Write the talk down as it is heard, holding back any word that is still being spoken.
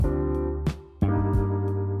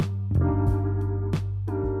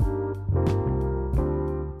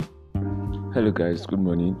Hello, guys. Good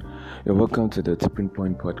morning. You're welcome to the Tipping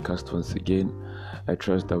Point podcast once again. I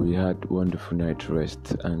trust that we had wonderful night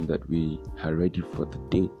rest and that we are ready for the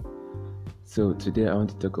day. So today I want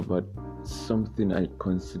to talk about something I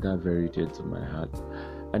consider very dear to my heart,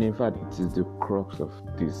 and in fact, it is the crux of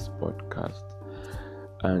this podcast.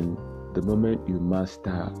 And the moment you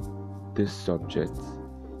master this subject,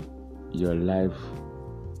 your life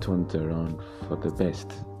turns around for the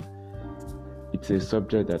best. It's a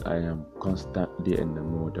subject that I am constantly in the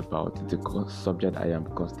mood about. It's a subject I am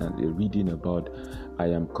constantly reading about. I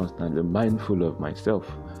am constantly mindful of myself.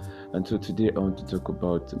 And so today I want to talk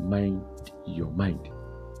about mind your mind.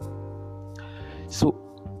 So,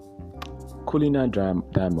 Cullinan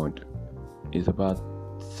Diamond is about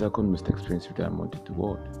second most expensive diamond in the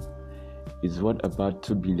world. It's worth about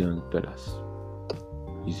 $2 billion.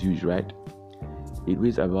 It's huge, right? It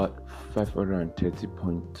weighs about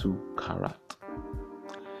 530.2 carat.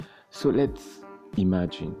 So let's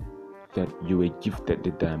imagine that you were gifted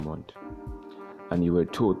the diamond and you were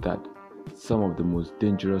told that some of the most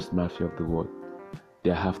dangerous mafia of the world,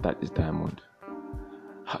 they are after this diamond.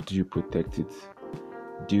 How do you protect it?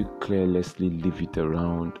 Do you carelessly leave it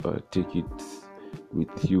around or take it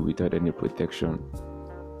with you without any protection?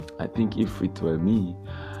 I think if it were me,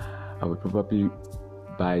 I would probably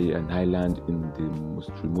buy an island in the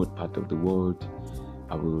most remote part of the world.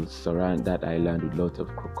 I will surround that island with lots of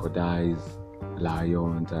crocodiles,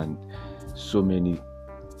 lions, and so many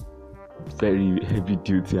very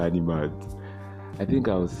heavy-duty animals. I think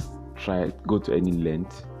I will go to any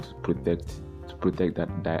length to protect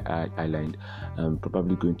that island. I'm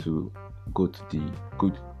probably going to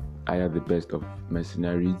hire the best of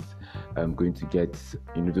mercenaries. I'm going to get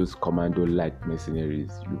those commando-like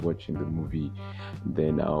mercenaries you watch in the movie.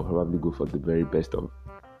 Then I'll probably go for the very best of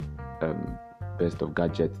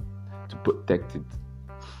gadgets to protect it.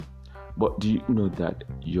 But do you know that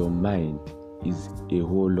your mind is a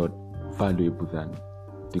whole lot valuable than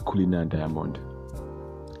the Cullinan diamond?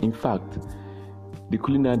 In fact, the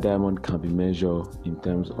Cullinan diamond can be measured in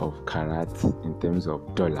terms of carats, in terms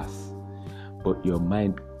of dollars, but your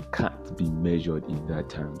mind can't be measured in that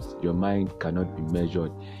terms. Your mind cannot be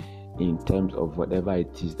measured in terms of whatever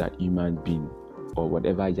it is that human being or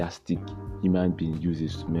whatever yardstick human being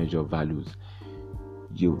uses to measure values.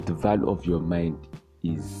 The value of your mind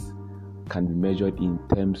can be measured in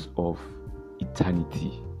terms of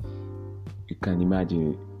eternity. You can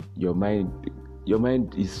imagine your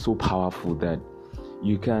mind is so powerful that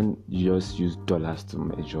you can't just use dollars to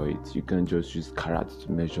measure it. You can't just use carats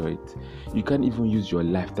to measure it. You can't even use your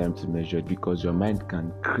lifetime to measure it, because your mind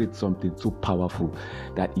can create something so powerful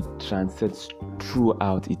that it transcends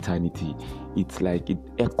throughout eternity. It's like it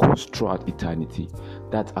echoes throughout eternity.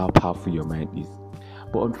 That's how powerful your mind is.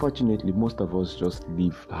 But unfortunately, most of us just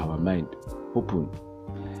leave our mind open.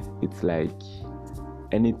 It's like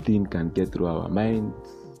anything can get through our minds.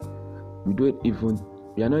 We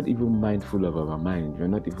are not even mindful of our mind. We are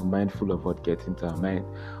not even mindful of what gets into our mind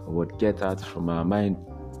or what gets out from our mind.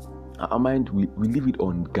 Our mind, we leave it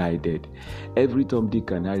unguided. Every Tom,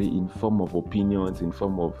 Dick, and Harry, in form of opinions, in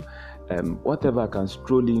form of whatever, can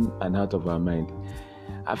stroll in and out of our mind.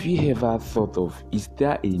 Have you ever thought of, is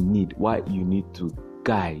there a need why you need to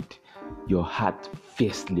guide your heart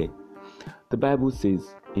fiercely? The Bible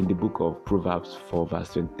says in the book of Proverbs 4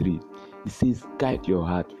 verse 23, it says, guide your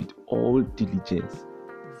heart with all diligence,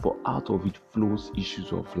 for out of it flows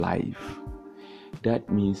issues of life. That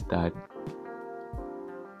means that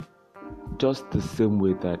just the same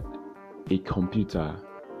way that a computer,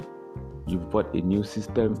 you've bought a new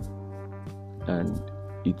system and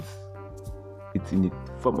it's in the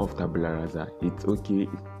form of tabula rasa. It's okay. It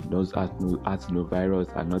has no virus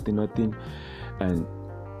and nothing, and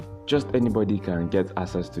just anybody can get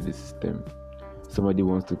access to the system. Somebody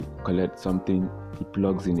wants to collect something, he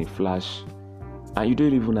plugs in a flash, and you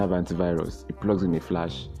don't even have antivirus. He plugs in a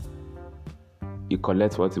flash, he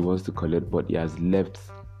collects what he wants to collect, but he has left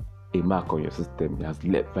a mark on your system. He has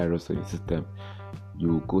left virus on your system.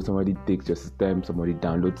 Somebody takes your system, somebody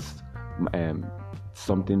downloads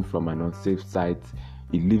something from an unsafe site,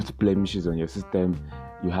 it leaves blemishes on your system,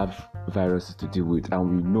 you have viruses to deal with, and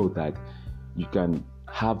we know that you can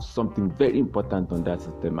have something very important on that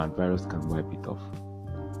system and virus can wipe it off.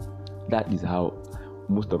 That is how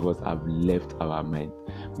most of us have left our mind.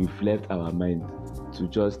 We've left our mind to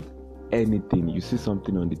just anything. You see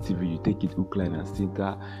something on the TV, you take it hook, line, and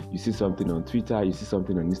sinker. You see something on Twitter, you see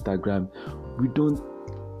something on Instagram. We don't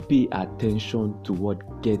pay attention to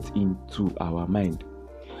what gets into our mind.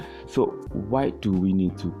 So why do we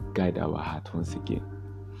need to guide our heart once again?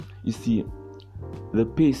 You see, the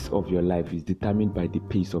pace of your life is determined by the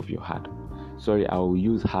pace of your heart. Sorry, I will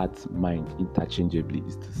use heart, mind interchangeably.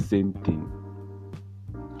 It's the same thing.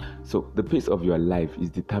 So the pace of your life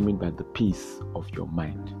is determined by the pace of your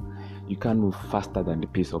mind. You can't move faster than the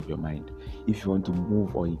pace of your mind. If you want to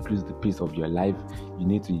move or increase the pace of your life, you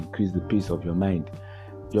need to increase the pace of your mind.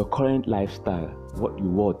 Your current lifestyle, what you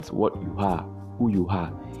want, what you are, who you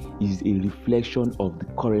are, is a reflection of the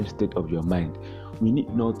current state of your mind. We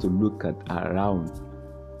need not to look at around,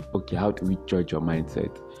 okay, how do we judge your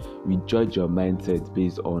mindset? We judge your mindset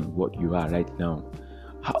based on what you are right now.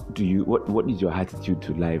 How do you, what is your attitude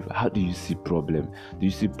to life? How do you see problem? Do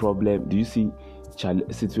you see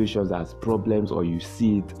situations as problems, or you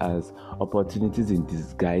see it as opportunities in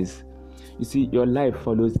disguise? You see, your life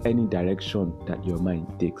follows any direction that your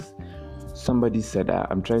mind takes. Somebody said, I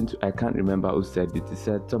can't remember who said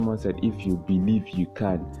it. Someone said, if you believe you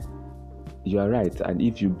can, you are right. And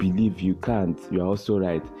if you believe you can't, you are also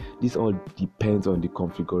right. This all depends on the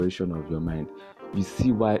configuration of your mind. You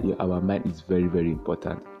see why our mind is very, very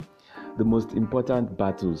important. The most important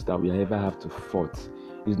battles that we ever have to fight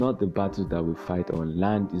is not the battles that we fight on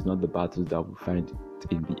land, it's not the battles that we fight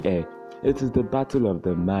in the air. It is the battle of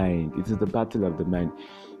the mind. It is the battle of the mind.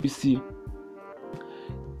 You see,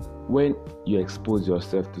 when you expose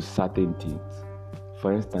yourself to certain things,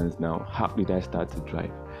 for instance now, how did I start to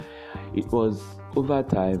drive? It was over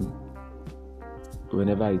time.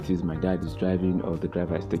 Whenever it is my dad is driving or the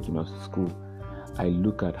driver is taking us to school, I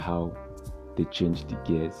look at how they change the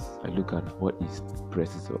gears. I look at what he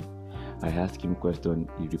presses on. I ask him question,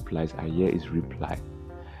 he replies, I hear his reply.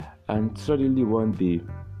 And suddenly one day,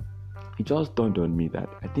 it just dawned on me that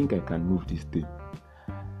I think I can move this thing.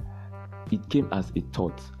 It came as a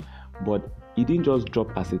thought, but it didn't just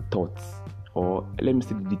drop as a thought. Or let me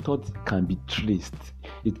say, the thought can be traced.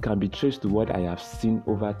 It can be traced to what I have seen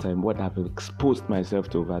over time, what I've exposed myself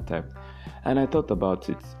to over time. And I thought about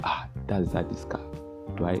it. That's this car.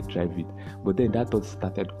 Do I drive it? But then that thought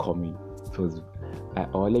started coming. I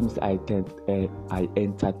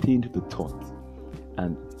entertained the thought,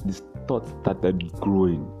 and this thought started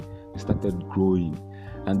growing. It started growing,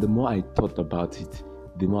 and the more I thought about it,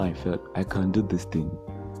 the more I felt I can do this thing.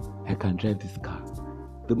 I can drive this car.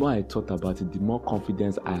 The more I thought about it, the more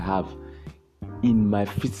confidence I have in my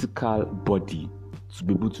physical body to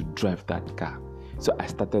be able to drive that car. So I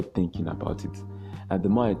started thinking about it. And the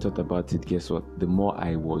more I thought about it, guess what? The more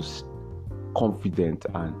I was confident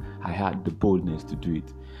and I had the boldness to do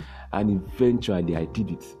it. And eventually I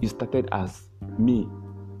did it. It started as me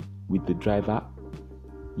with the driver,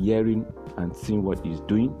 hearing and seeing what he's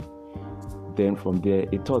doing. Then from there,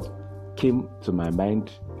 a thought came to my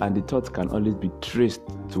mind, and the thought can always be traced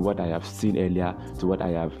to what I have seen earlier, to what I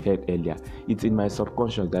have heard earlier. It's in my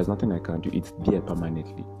subconscious. There's nothing I can do. It's there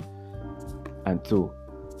permanently. And so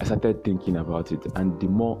I started thinking about it, and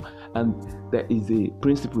there is a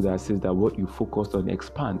principle that says that what you focus on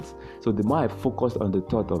expands. So the more I focused on the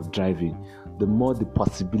thought of driving, the more the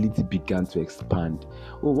possibility began to expand.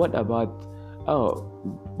 What about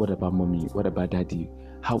mommy? What about daddy?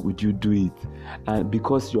 How would you do it? And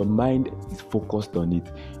because your mind is focused on it,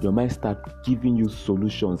 your mind starts giving you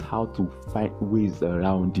solutions, how to find ways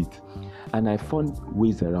around it. And I found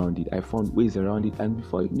ways around it. And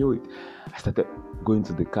before you know it, I started going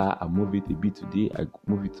to the car. I move it a bit today, I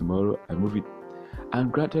move it tomorrow, I move it.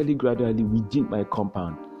 And gradually, within my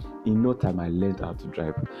compound, in no time I learned how to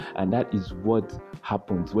drive. And that is what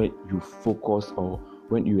happens when you focus, or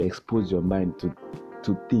when you expose your mind to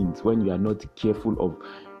things, when you are not careful of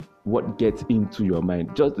what gets into your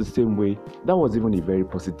mind. Just the same way, that was even a very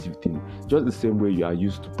positive thing. Just the same way you are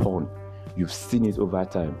used to porn. You've seen it over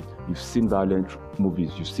time. You've seen violent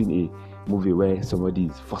movies. You've seen a movie where somebody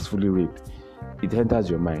is forcefully raped. It enters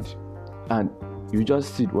your mind. And you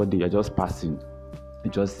just see it one day, you're just passing. You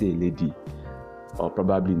just see a lady, or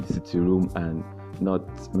probably in the sitting room, and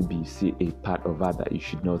maybe you see a part of her that you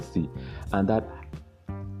should not see. And that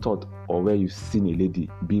thought, or where you've seen a lady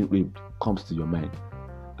being raped, comes to your mind,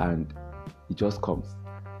 and it just comes,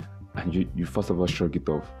 and you first of all shrug it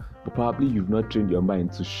off. But probably you've not trained your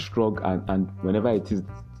mind to shrug, and whenever it is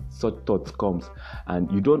such thoughts comes,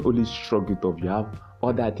 and you don't only shrug it off, you have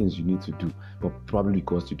other things you need to do, but probably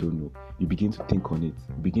because you don't know, you begin to think on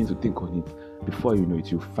it. Before you know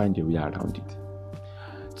it, you find your way around it.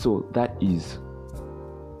 So that is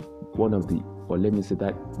one of the, or let me say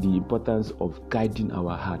that the importance of guiding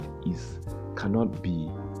our heart cannot be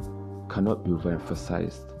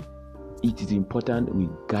overemphasized. It is important we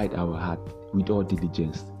guide our heart with all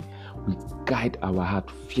diligence. We guide our heart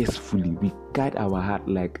fiercely. We guide our heart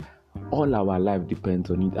like all our life depends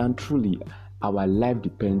on it. And truly, our life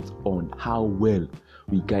depends on how well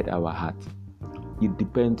we guide our heart. It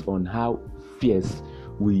depends on how fierce.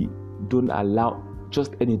 We don't allow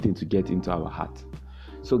just anything to get into our heart.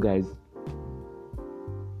 So guys,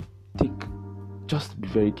 just be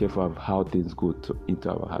very careful of how things go into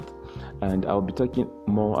our heart. And I'll be talking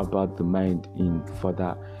more about the mind in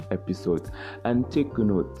further episodes. And take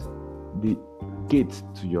note, the gates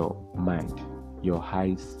to your mind, your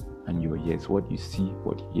eyes and your ears, what you see,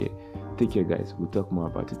 what you hear. Take care guys, we'll talk more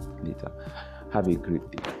about it later. Have a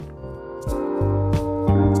great day.